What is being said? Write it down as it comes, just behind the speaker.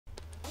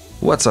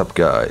What's up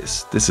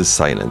guys, this is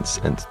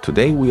SciLens and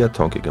today we are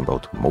talking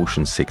about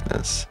motion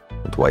sickness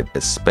and why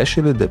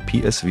especially the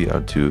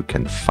PSVR2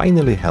 can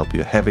finally help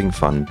you having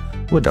fun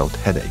without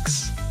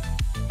headaches.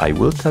 I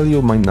will tell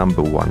you my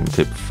number one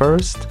tip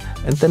first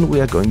and then we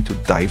are going to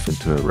dive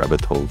into a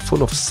rabbit hole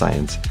full of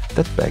science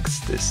that backs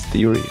this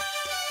theory.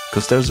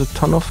 Because there's a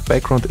ton of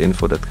background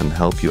info that can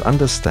help you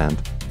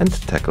understand and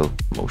tackle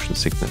motion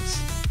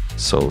sickness.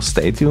 So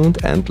stay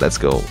tuned and let's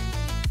go!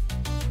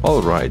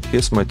 Alright,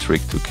 here's my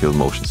trick to kill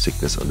motion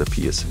sickness on the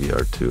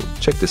PSVR2.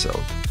 Check this out.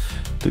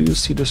 Do you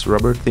see this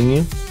rubber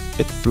thingy?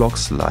 It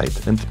blocks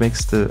light and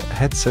makes the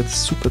headset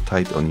super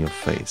tight on your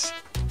face.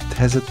 It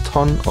has a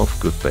ton of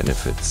good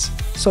benefits.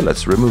 So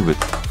let's remove it.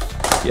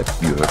 Yep,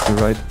 you heard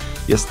me right.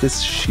 Yes,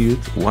 this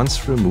shield,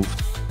 once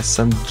removed, has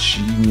some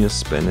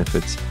genius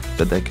benefits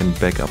that I can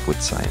back up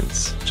with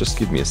science. Just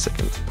give me a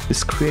second.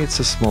 This creates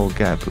a small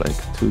gap,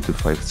 like 2 to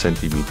 5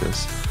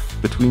 centimeters,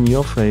 between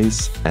your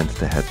face and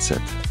the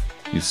headset.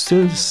 You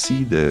still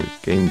see the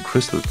game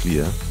crystal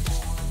clear,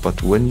 but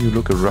when you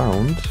look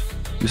around,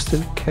 you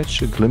still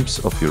catch a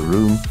glimpse of your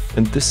room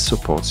and this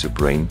supports your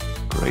brain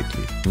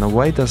greatly. Now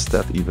why does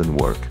that even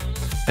work?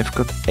 I've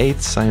got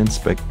 8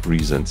 science-backed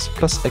reasons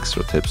plus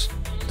extra tips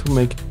to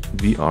make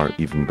VR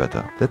even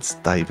better. Let's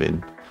dive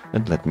in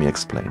and let me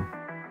explain.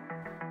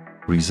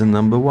 Reason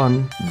number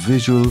 1,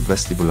 visual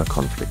vestibular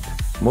conflict.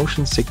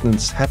 Motion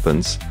sickness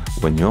happens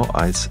when your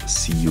eyes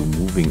see you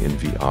moving in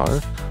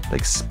VR,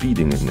 like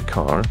speeding in the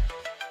car,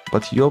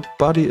 but your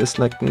body is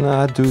like,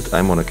 nah dude,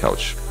 I'm on a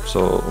couch,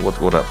 so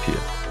what up here?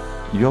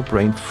 Your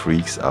brain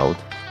freaks out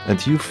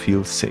and you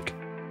feel sick.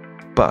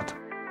 But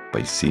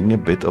by seeing a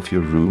bit of your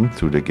room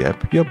through the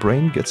gap, your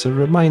brain gets a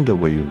reminder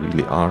where you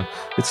really are.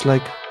 It's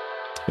like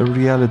a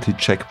reality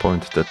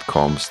checkpoint that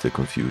calms the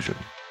confusion.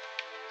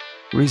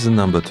 Reason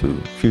number 2,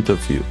 field of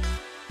view.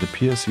 The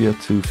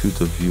PSVR2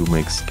 field of view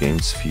makes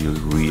games feel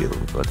real,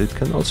 but it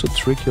can also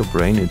trick your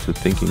brain into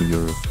thinking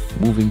you're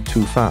moving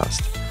too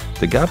fast.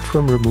 The gap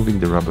from removing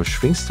the rubber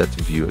shrinks that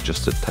view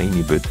just a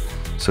tiny bit,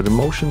 so the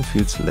motion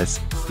feels less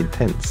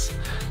intense.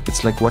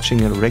 It's like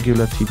watching a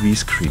regular TV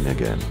screen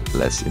again.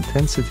 Less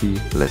intensity,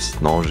 less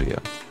nausea.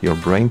 Your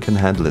brain can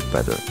handle it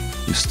better.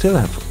 You still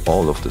have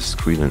all of the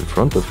screen in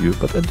front of you,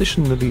 but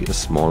additionally a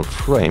small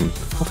frame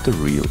of the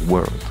real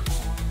world.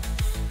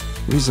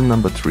 Reason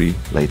number 3,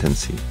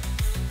 latency.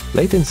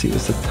 Latency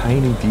is a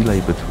tiny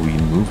delay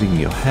between moving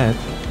your head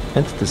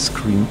and the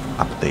screen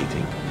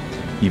updating.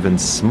 Even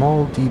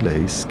small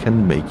delays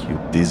can make you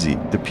dizzy.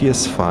 The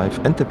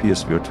PS5 and the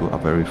PSVR2 are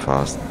very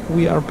fast.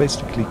 We are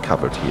basically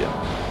covered here.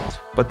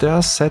 But there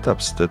are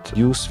setups that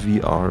use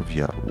VR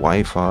via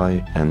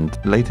Wi-Fi and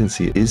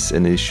latency is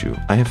an issue.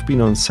 I have been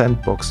on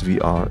Sandbox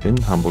VR in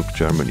Hamburg,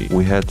 Germany.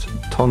 We had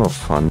a ton of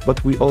fun,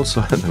 but we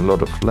also had a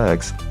lot of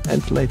lags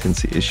and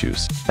latency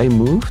issues. I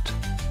moved,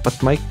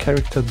 but my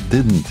character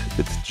didn't.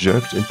 It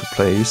jerked into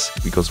place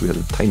because we had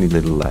a tiny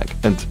little lag.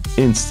 And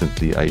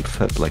instantly I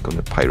felt like on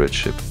a pirate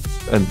ship.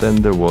 And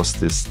then there was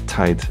this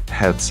tight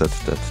headset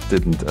that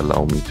didn't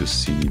allow me to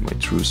see my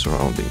true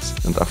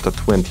surroundings. And after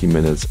 20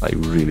 minutes I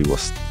really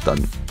was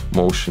done.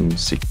 Motion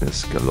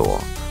sickness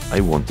galore. I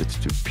wanted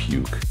to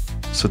puke.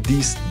 So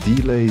these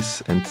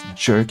delays and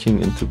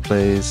jerking into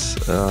place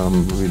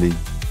really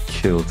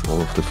killed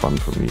all of the fun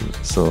for me.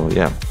 So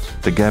yeah,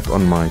 the gap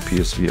on my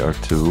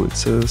PSVR2,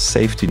 it's a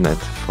safety net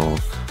for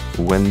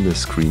when the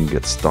screen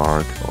gets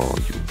dark or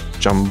you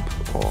jump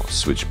or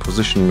switch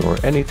position or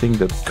anything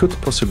that could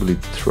possibly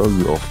throw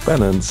you off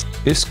balance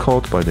is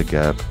caught by the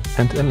gap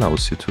and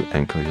allows you to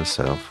anchor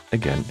yourself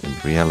again in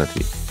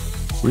reality.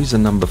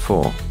 Reason number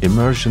 4,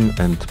 immersion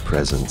and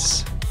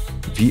presence.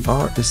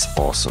 VR is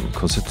awesome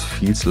because it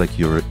feels like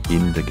you're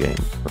in the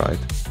game, right?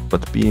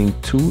 But being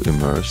too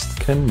immersed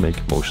can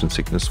make motion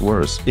sickness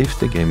worse if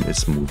the game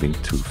is moving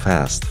too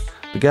fast.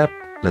 The gap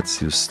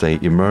lets you stay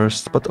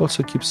immersed but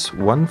also keeps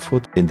one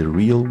foot in the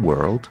real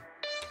world.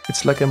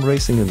 It's like I'm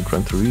racing in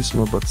Gran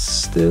Turismo but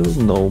still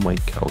know my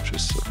couch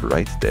is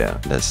right there.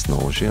 Less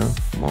nausea,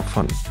 more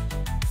fun.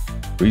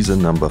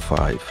 Reason number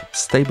 5,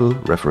 stable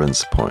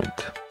reference point.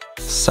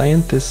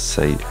 Scientists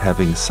say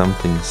having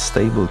something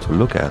stable to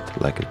look at,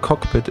 like a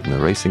cockpit in a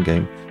racing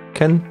game,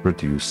 can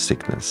reduce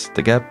sickness.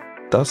 The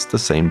gap does the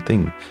same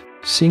thing.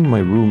 Seeing my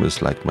room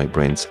is like my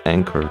brain's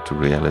anchor to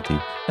reality,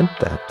 and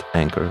that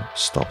anchor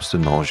stops the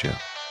nausea.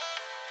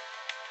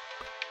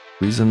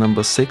 Reason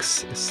number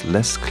 6 is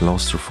less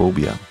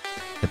claustrophobia.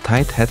 A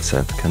tight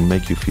headset can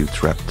make you feel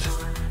trapped.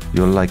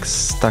 You're like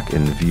stuck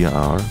in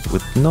VR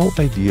with no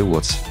idea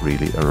what's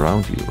really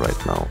around you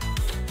right now.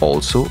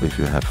 Also, if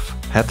you have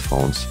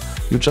headphones,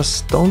 you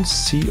just don't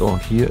see or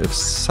hear if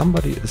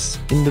somebody is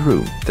in the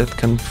room. That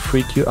can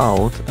freak you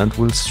out and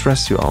will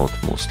stress you out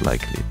most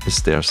likely.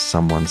 Is there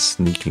someone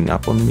sneaking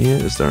up on me?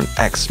 Is there an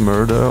axe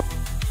murder?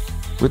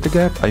 With the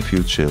gap I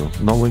feel chill,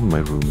 knowing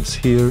my room is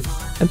here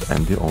and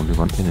I'm the only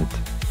one in it.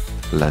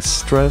 Less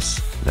stress,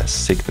 less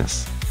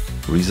sickness.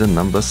 Reason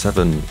number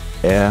 7,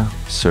 air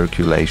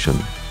circulation.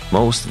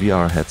 Most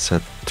VR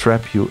headsets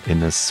trap you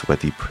in a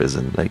sweaty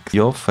prison, like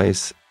your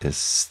face is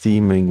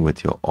steaming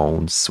with your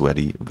own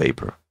sweaty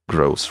vapor.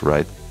 Gross,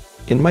 right?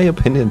 In my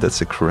opinion, that's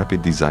a crappy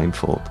design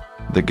fault.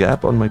 The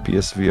gap on my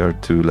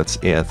PSVR2 lets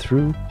air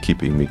through,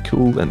 keeping me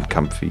cool and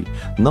comfy,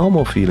 no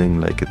more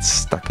feeling like it's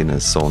stuck in a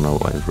sauna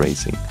while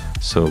racing.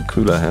 So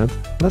cooler head,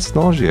 less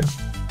nausea.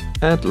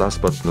 And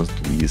last but not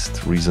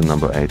least, reason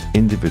number 8,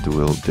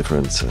 individual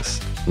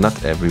differences.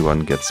 Not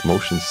everyone gets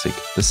motion sick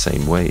the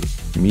same way.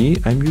 Me,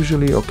 I'm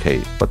usually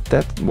okay, but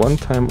that one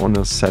time on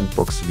a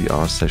sandbox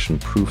VR session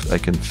proved I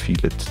can feel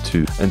it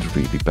too, and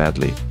really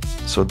badly.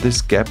 So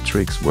this gap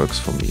tricks works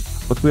for me,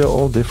 but we are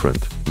all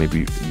different.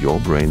 Maybe your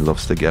brain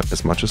loves the gap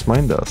as much as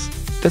mine does.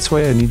 That's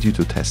why I need you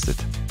to test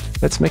it.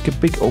 Let's make a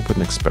big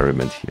open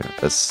experiment here,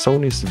 as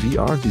Sony's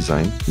VR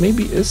design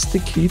maybe is the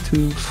key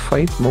to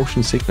fight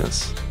motion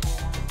sickness.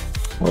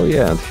 Oh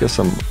yeah, and here's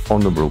some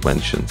honorable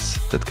mentions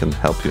that can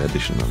help you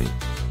additionally.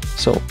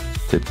 So,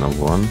 tip number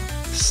 1,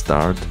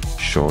 start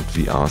short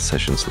VR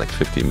sessions like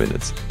 15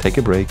 minutes, take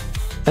a break,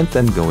 and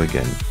then go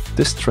again.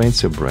 This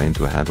trains your brain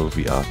to handle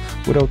VR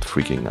without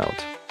freaking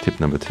out. Tip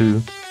number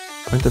 2,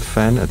 point a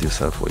fan at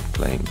yourself while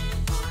playing.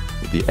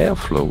 The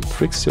airflow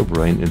tricks your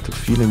brain into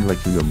feeling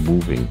like you are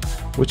moving,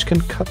 which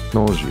can cut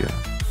nausea.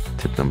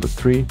 Tip number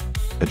 3,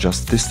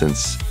 adjust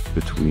distance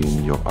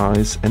between your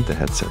eyes and the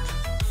headset.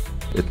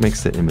 It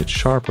makes the image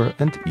sharper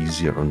and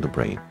easier on the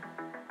brain.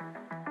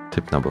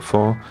 Tip number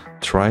 4,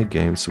 try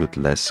games with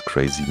less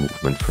crazy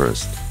movement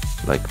first,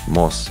 like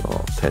Moss or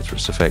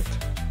Tetris Effect.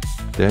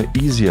 They're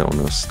easier on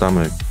your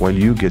stomach while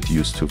you get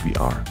used to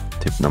VR.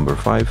 Tip number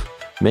 5,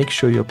 make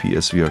sure your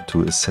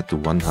PSVR2 is set to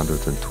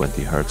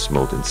 120 Hz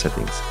mode in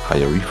settings.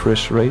 Higher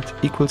refresh rate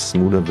equals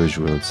smoother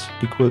visuals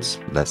equals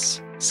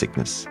less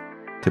sickness.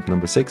 Tip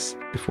number 6,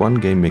 if one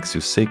game makes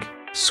you sick,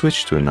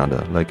 switch to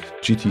another,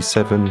 like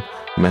GT7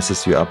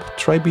 messes you up,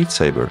 try Beat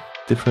Saber.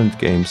 Different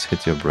games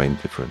hit your brain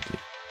differently.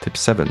 Tip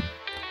 7.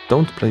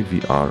 Don't play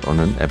VR on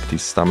an empty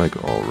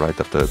stomach or right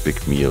after a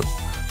big meal.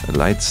 A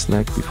light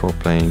snack before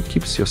playing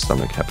keeps your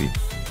stomach happy.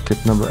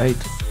 Tip number 8.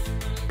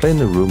 Play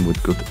in a room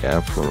with good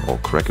airflow or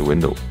crack a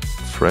window.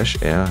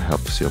 Fresh air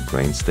helps your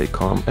brain stay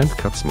calm and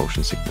cuts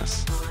motion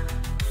sickness.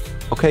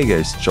 Okay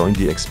guys, join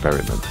the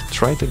experiment.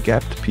 Try the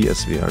gapped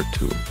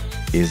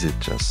PSVR2. Is it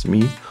just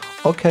me?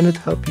 Or can it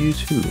help you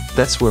too?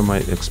 That's where my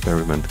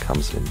experiment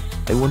comes in.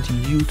 I want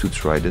you to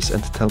try this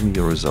and tell me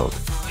your result.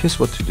 Here's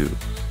what to do.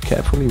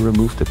 Carefully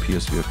remove the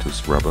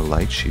PSVR2's rubber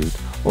light shield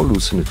or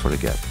loosen it for the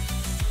gap.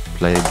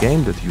 Play a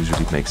game that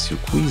usually makes you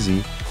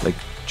queasy, like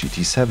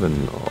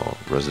GT7 or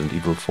Resident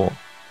Evil 4.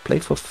 Play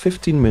for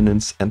 15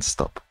 minutes and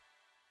stop.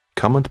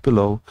 Comment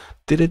below,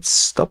 did it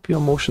stop your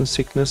motion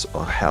sickness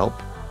or help?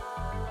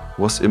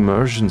 Was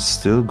immersion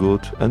still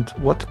good, and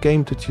what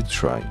game did you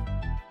try?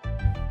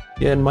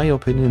 Yeah, in my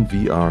opinion,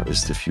 VR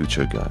is the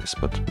future, guys,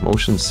 but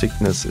motion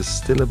sickness is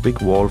still a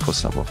big wall for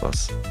some of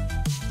us.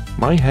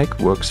 My hack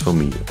works for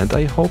me, and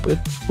I hope it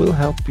will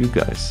help you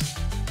guys.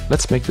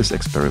 Let's make this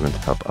experiment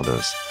help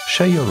others.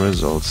 Share your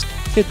results,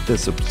 hit the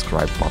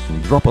subscribe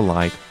button, drop a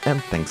like,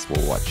 and thanks for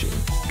watching.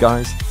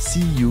 Guys,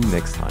 see you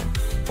next time.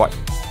 Bye.